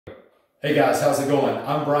Hey guys, how's it going?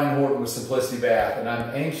 I'm Brian Horton with Simplicity Bath, and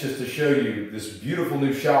I'm anxious to show you this beautiful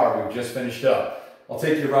new shower we've just finished up. I'll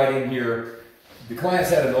take you right in here. The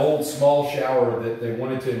clients had an old small shower that they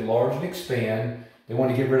wanted to enlarge and expand. They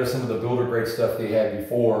wanted to get rid of some of the builder grade stuff they had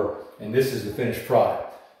before, and this is the finished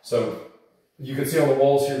product. So you can see on the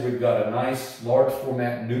walls here, we've got a nice large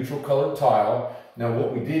format neutral colored tile. Now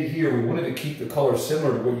what we did here, we wanted to keep the color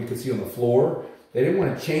similar to what you can see on the floor. They didn't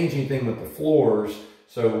want to change anything with the floors,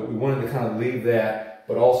 so we wanted to kind of leave that,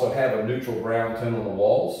 but also have a neutral brown tone on the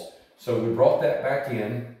walls. So we brought that back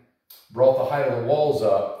in, brought the height of the walls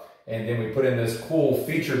up, and then we put in this cool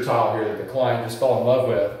feature tile here that the client just fell in love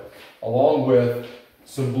with, along with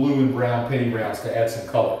some blue and brown penny rounds to add some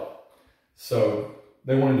color. So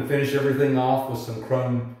they wanted to finish everything off with some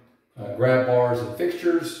chrome grab bars and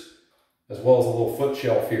fixtures, as well as a little foot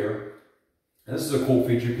shelf here. And this is a cool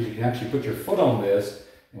feature because you can actually put your foot on this,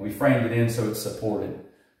 and we framed it in so it's supported.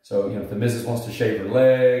 So, you know, if the missus wants to shave her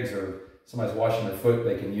legs or somebody's washing their foot,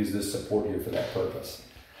 they can use this support here for that purpose.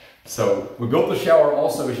 So we built the shower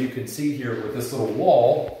also, as you can see here, with this little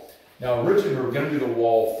wall. Now originally we were going to do the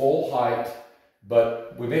wall full height,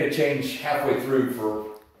 but we made a change halfway through for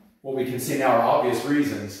what we can see now are obvious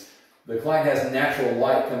reasons. The client has natural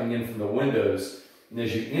light coming in from the windows, and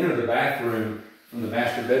as you enter the bathroom from the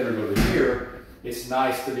master bedroom over here, it's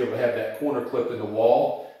nice to be able to have that corner clip in the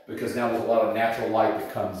wall, because now there's a lot of natural light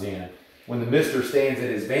that comes in. When the mister stands at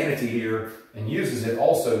his vanity here and uses it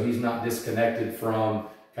also, he's not disconnected from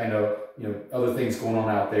kind of, you know, other things going on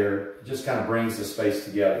out there. It just kind of brings the space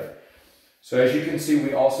together. So as you can see,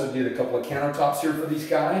 we also did a couple of countertops here for these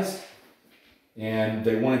guys, and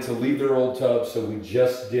they wanted to leave their old tub, so we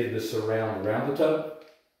just did the surround around the tub.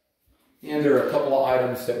 And there are a couple of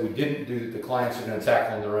items that we didn't do that the clients are going to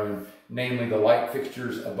tackle on their own, namely the light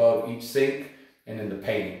fixtures above each sink and then the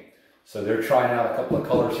painting. So they're trying out a couple of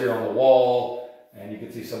colors here on the wall, and you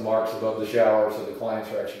can see some marks above the shower, so the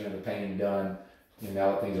clients are actually going to have the painting done, you know,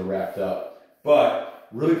 now that things are wrapped up. But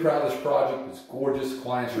really proud of this project. It's gorgeous.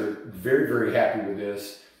 Clients are very, very happy with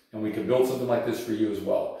this, and we can build something like this for you as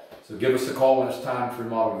well. So give us a call when it's time to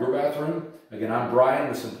remodel your bathroom. Again, I'm Brian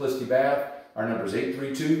with Simplicity Bath. Our number is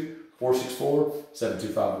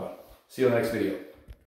 832-464-7251. See you on the next video.